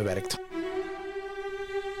stuk heeft bewerkt.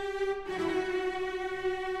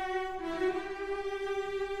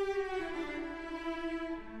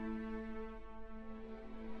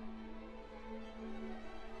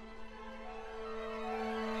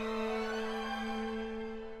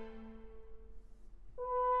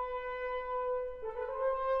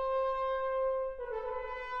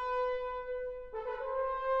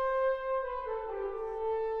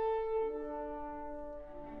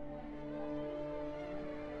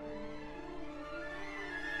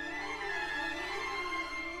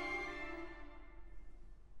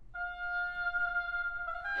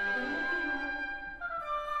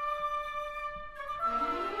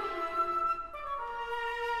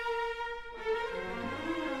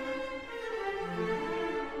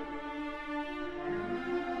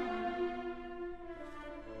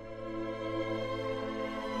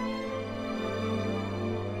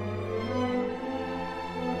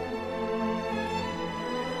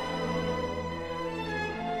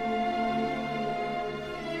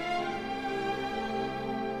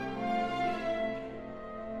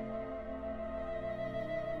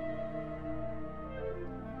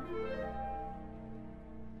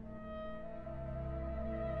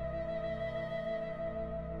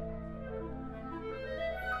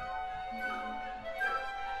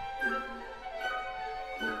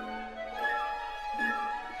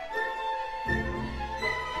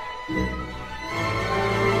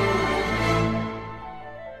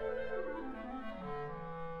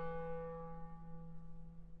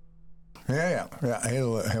 Ja,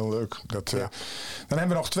 heel leuk. Dan hebben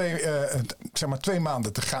we nog 2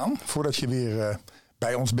 maanden te gaan voordat je weer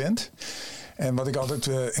bij ons bent. En wat ik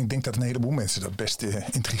denk dat een heleboel mensen dat best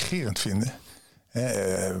intrigerend vinden.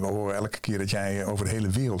 We horen elke keer dat jij over de hele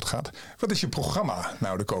wereld gaat. Wat is je programma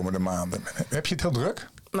nou de komende maanden? Heb je het heel druk?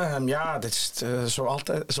 Dit is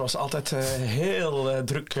zoals altijd heel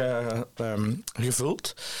druk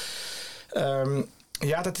gevuld.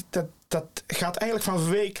 Dat gaat eigenlijk van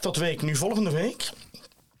week tot week. Nu volgende week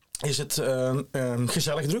is het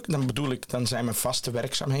gezellig druk. Dan zijn mijn vaste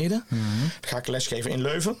werkzaamheden. Mm-hmm. Dan ga ik lesgeven in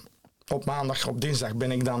Leuven. Op maandag, op dinsdag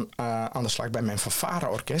ben ik dan aan de slag bij mijn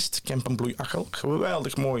fanfare-orkest. Kempenbloeiachel.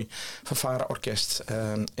 Geweldig mooi fanfare-orkest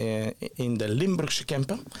in de Limburgse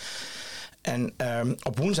Kempen. En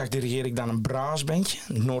op woensdag dirigeer ik dan een braasbandje.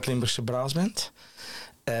 Een Noord-Limburgse braasband.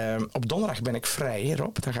 Op donderdag ben ik vrij,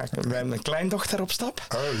 Rob. Dan ga ik met mijn kleindochter op stap.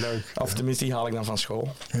 Oh, leuk. Of tenminste, die haal ik dan van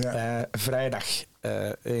school. Ja. Vrijdag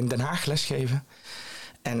in Den Haag lesgeven.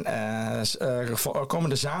 En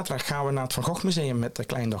komende zaterdag gaan we naar het Van Gogh Museum met de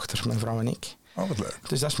kleindochter, mijn vrouw en ik. Oh, wat leuk.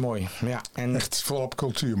 Dus dat is mooi. Ja, en echt volop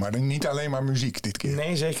cultuur, maar niet alleen maar muziek dit keer.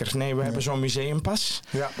 Nee, zeker. Nee, we hebben zo'n museumpas.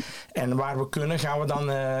 Ja. En waar we kunnen gaan we dan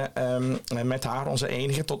met haar, onze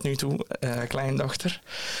enige tot nu toe, kleindochter.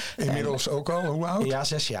 Inmiddels ook al? Hoe oud? Ja,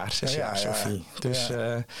 6 jaar. 6 jaar, Sophie. Dus,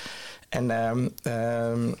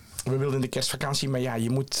 we wilden de kerstvakantie, maar je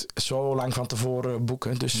moet zo lang van tevoren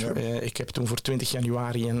boeken. Dus ik heb toen voor 20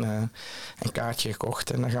 januari een kaartje gekocht.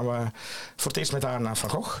 En dan gaan we voor het eerst met haar naar Van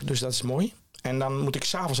Gogh. Dus dat is mooi. En dan moet ik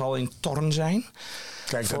s'avonds al in Thorn zijn.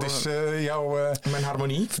 Kijk, dat is jouw... mijn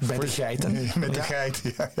harmonie bij de geiten. Met de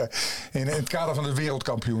geiten, ja. In het kader van het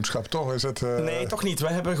wereldkampioenschap, toch? Is het, Nee, toch niet. We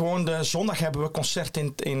hebben gewoon zondag hebben we concert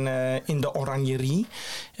in de Oranjerie.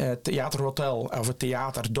 Theaterhotel, of het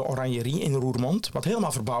theater De Oranjerie in Roermond. Wat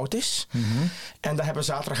helemaal verbouwd is. Mm-hmm. En daar hebben we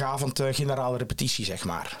zaterdagavond generale repetitie, zeg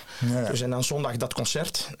maar. Ja. Dus en dan zondag dat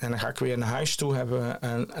concert. En dan ga ik weer naar huis toe. Hebben we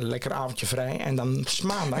een lekker avondje vrij. En dan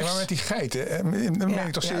maandags... Ja, maar met die geiten, dat meen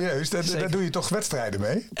ik toch serieus? Daar doe je toch wedstrijden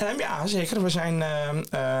mee? Ja, zeker. We zijn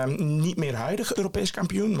niet meer huidig Europees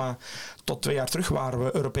kampioen, maar tot 2 jaar terug waren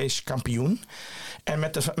we Europees kampioen. En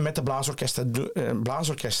met de blaasorkesten.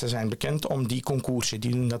 Blaasorkesten zijn bekend om die concoursen.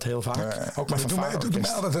 Die doen dat heel vaak. Ook met het doet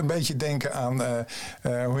mij altijd een beetje denken aan,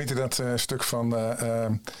 hoe heette dat stuk van...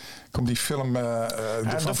 Komt die film...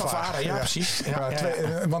 de fanfare, ja, precies.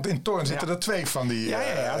 Want in Thorn zitten er 2 van die...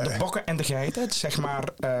 de bokken en de geiten. Het is zeg maar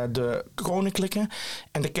de koninklijke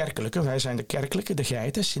en de kerkelijke. Wij zijn de kerkelijke, de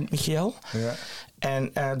geiten, Sint-Michiel. Ja.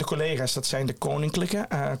 En de collega's, dat zijn de koninklijke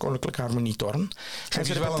Harmonie Thorn. Geef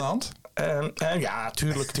je er wel een hand? Ja,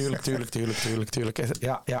 tuurlijk.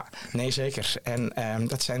 Ja, nee, zeker. En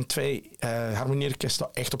dat zijn 2 harmonieorkesten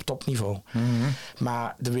echt op topniveau. Mm-hmm.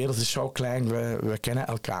 Maar de wereld is zo klein, we kennen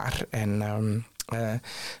elkaar. En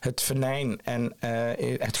het venijn en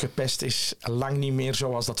het gepest is lang niet meer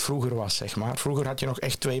zoals dat vroeger was, zeg maar. Vroeger had je nog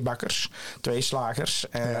echt 2 bakkers, 2 slagers.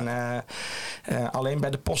 En alleen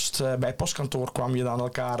bij bij postkantoor kwam je dan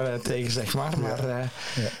elkaar tegen, zeg maar. Maar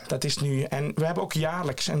dat is nu... En we hebben ook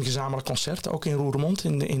jaarlijks een gezamenlijk concert, ook in Roermond,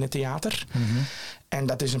 in het theater. Mm-hmm. En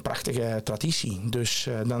dat is een prachtige traditie. Dus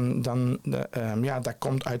dat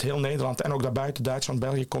komt uit heel Nederland. En ook daarbuiten, Duitsland,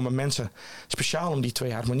 België, komen mensen speciaal om die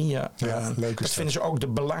 2 harmonieën. Dat vinden ze ook de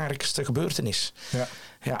belangrijkste gebeurtenis.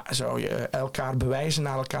 Ja, zo elkaar bewijzen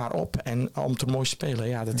naar elkaar op. En om te mooi spelen,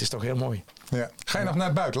 ja, dat is toch heel mooi. Ja. Ga je nog naar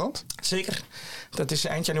het buitenland? Zeker. Dat is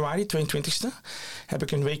eind januari, 22e. Heb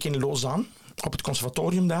ik een week in Lausanne. Op het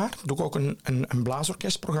conservatorium daar doe ik ook een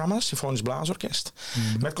blaasorkestprogramma, symfonisch blaasorkest,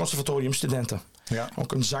 met conservatoriumstudenten. Ja.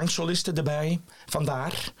 Ook een zangsoliste erbij,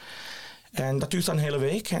 vandaar. En dat duurt dan een hele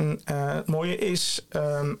week. En het mooie is,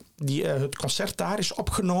 het concert daar is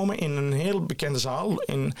opgenomen in een heel bekende zaal.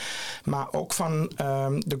 Maar ook van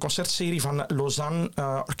de concertserie van Lausanne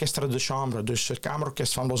Orchestre de Chambre. Dus het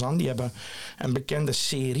Kamerorkest van Lausanne, die hebben een bekende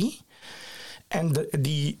serie. En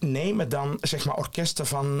die nemen dan, zeg maar, orkesten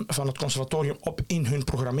van het conservatorium op in hun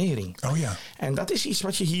programmering. Oh ja. En dat is iets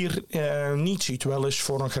wat je hier niet ziet. Wel eens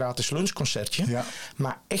voor een gratis lunchconcertje. Ja.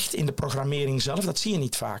 Maar echt in de programmering zelf, dat zie je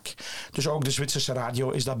niet vaak. Dus ook de Zwitserse radio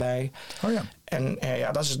is daarbij. Oh ja. En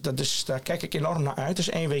daar kijk ik enorm naar uit. Dus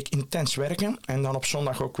 1 week intens werken. En dan op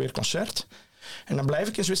zondag ook weer concert. En dan blijf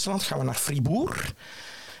ik in Zwitserland. Gaan we naar Fribourg.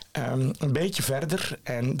 Een beetje verder.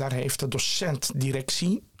 En daar heeft de docent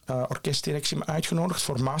orkestdirectie me uitgenodigd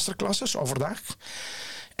voor masterclasses overdag.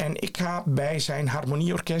 En ik ga bij zijn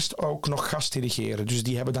harmonieorkest ook nog gastdirigeren. Dus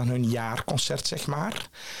die hebben dan hun jaarconcert, zeg maar.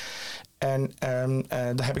 En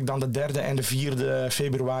daar heb ik dan de 3e en de 4e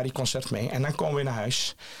februari concert mee. En dan komen we naar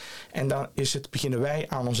huis. En dan beginnen wij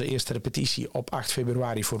aan onze eerste repetitie op 8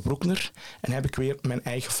 februari voor Bruckner. En heb ik weer mijn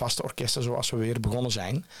eigen vaste orkesten zoals we weer begonnen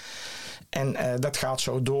zijn. En dat gaat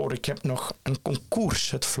zo door. Ik heb nog een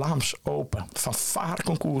concours, het Vlaams Open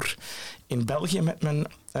fanfare-concours in België met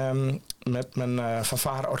mijn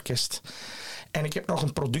fanfare-orkest. En ik heb nog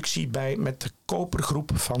een productie met de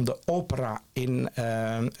kopergroep van de opera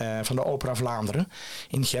van de Opera Vlaanderen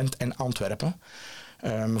in Gent en Antwerpen.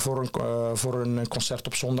 Voor een concert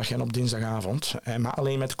op zondag en op dinsdagavond. Maar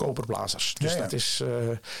alleen met de koperblazers. Dus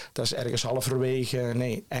dat is ergens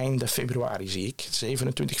halverwege, einde februari zie ik.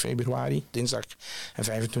 27 februari, dinsdag en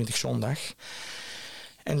 25 zondag.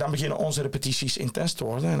 En dan beginnen onze repetities intens te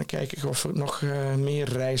worden. En dan kijk ik of er nog meer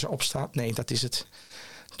reizen op staat. Nee, dat is het.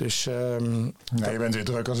 Dus, je bent weer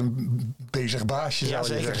druk als een bezig baasje. Ja,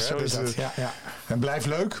 zeker. Zo is dat. Ja. En blijft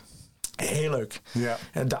leuk? Heel leuk. Ja.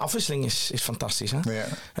 De afwisseling is fantastisch. Hè? Ja.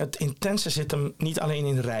 Het intense zit hem niet alleen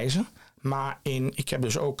in reizen. Maar ik heb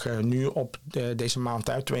dus ook nu op deze maand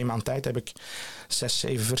uit, 2 maanden tijd, heb ik 6,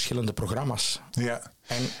 7 verschillende programma's. Ja.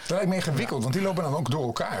 En dat lijkt me ingewikkeld, want die lopen dan ook door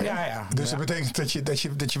elkaar. Ja. Dus dat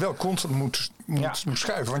betekent dat je wel constant moet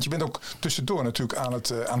schuiven. Want je bent ook tussendoor natuurlijk aan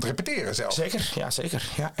het repeteren zelf. Zeker, ja zeker.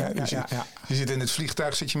 Je zit in het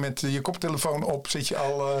vliegtuig, zit je met je koptelefoon op, zit je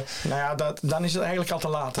al... dan is het eigenlijk al te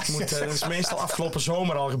laat. Het is meestal afgelopen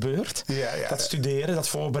zomer al gebeurd. Dat studeren, dat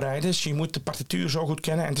voorbereiden. Dus je moet de partituur zo goed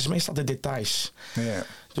kennen. En het is meestal de details. Ja.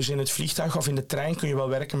 Dus in het vliegtuig of in de trein kun je wel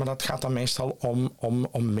werken, maar dat gaat dan meestal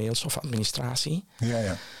om mails of administratie.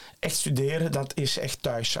 Ja. Echt studeren, dat is echt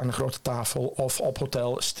thuis aan een grote tafel of op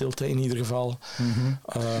hotel, stilte in ieder geval. Mm-hmm.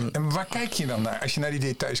 En waar kijk je dan naar als je naar die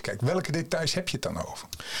details kijkt? Welke details heb je het dan over?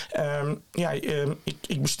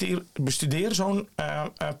 Ik bestudeer zo'n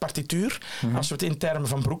partituur, als we het in termen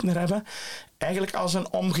van Bruckner hebben, eigenlijk als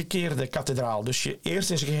een omgekeerde kathedraal. Dus je eerst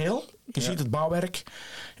in zijn geheel, je ziet het bouwwerk.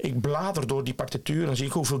 Ik blader door die partituur, dan zie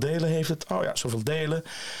ik hoeveel delen heeft het. Oh ja, zoveel delen.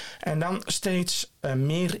 En dan steeds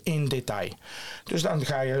meer in detail. Dus dan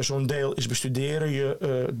ga je zo'n deel eens bestuderen.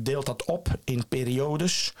 Je deelt dat op in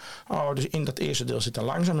periodes. Dus in dat eerste deel zit een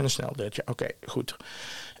langzaam en een snel deeltje. Oké, goed.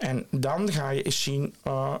 En dan ga je eens zien...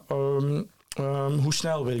 hoe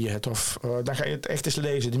snel wil je het? Of dan ga je het echt eens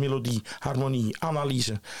lezen, de melodie, harmonie,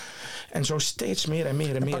 analyse. En zo steeds meer en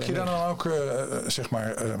meer en meer. Pak je dan ook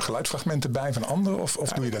geluidsfragmenten bij van anderen of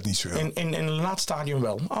doe je dat niet zo? In een laat stadium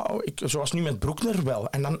wel. Zoals nu met Bruckner wel.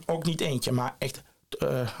 En dan ook niet eentje, maar echt...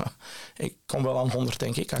 ik kom wel aan 100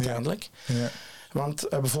 denk ik uiteindelijk. Ja. Want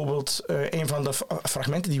bijvoorbeeld een van de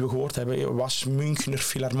fragmenten die we gehoord hebben was Münchner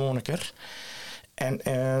Philharmoniker. En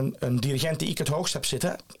een dirigent die ik het hoogst heb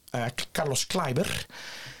zitten, Carlos Kleiber,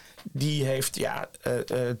 die heeft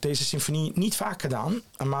deze symfonie niet vaak gedaan,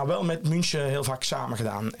 maar wel met München heel vaak samen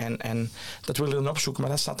gedaan. En dat willen we dan opzoeken,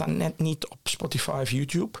 maar dat staat dan net niet op Spotify of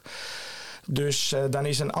YouTube. Dus dan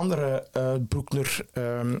is een andere Bruckner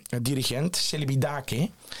dirigent, Celibidache,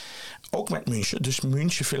 ook met München. Dus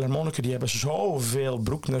München Philharmoniker, die hebben zoveel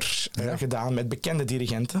Bruckners gedaan met bekende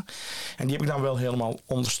dirigenten. En die heb ik dan wel helemaal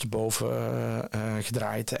ondersteboven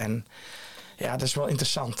gedraaid. En ja, dat is wel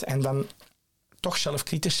interessant. En dan toch zelf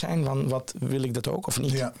kritisch zijn, van wat wil ik dat ook of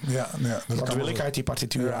niet? Wat wil ik uit die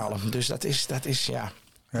partituur halen? Dus dat is. Ja,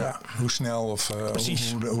 hoe snel of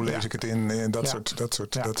hoe lees ik het in? Dat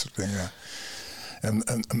soort dingen. Ja.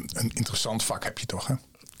 Een interessant vak heb je toch, hè?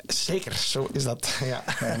 Zeker, zo is dat. Ja.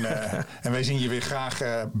 En wij zien je weer graag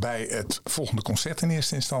bij het volgende concert in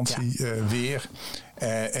eerste instantie weer.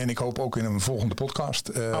 En ik hoop ook in een volgende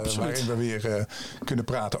podcast waarin we weer kunnen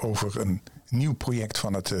praten over een nieuw project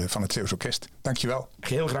van het Zeeuws Orkest. Dankjewel.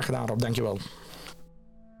 Heel graag gedaan, Rob. Dankjewel.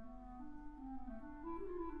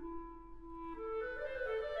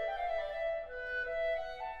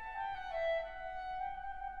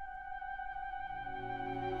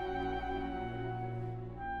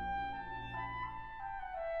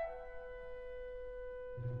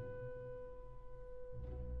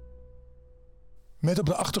 Met op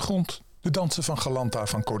de achtergrond de dansen van Galanta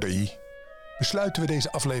van Kodály besluiten we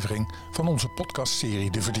deze aflevering van onze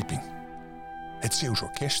podcastserie De Verdieping. Het Zeeuws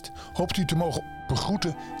Orkest hoopt u te mogen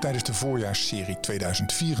begroeten tijdens de voorjaarsserie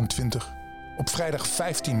 2024 op vrijdag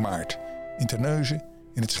 15 maart in Terneuzen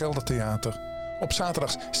in het Scheldertheater, op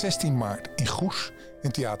zaterdag 16 maart in Goes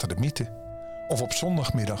in Theater de Mythe of op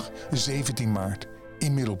zondagmiddag 17 maart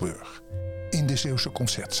in Middelburg in de Zeeuwse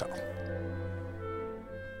Concertzaal.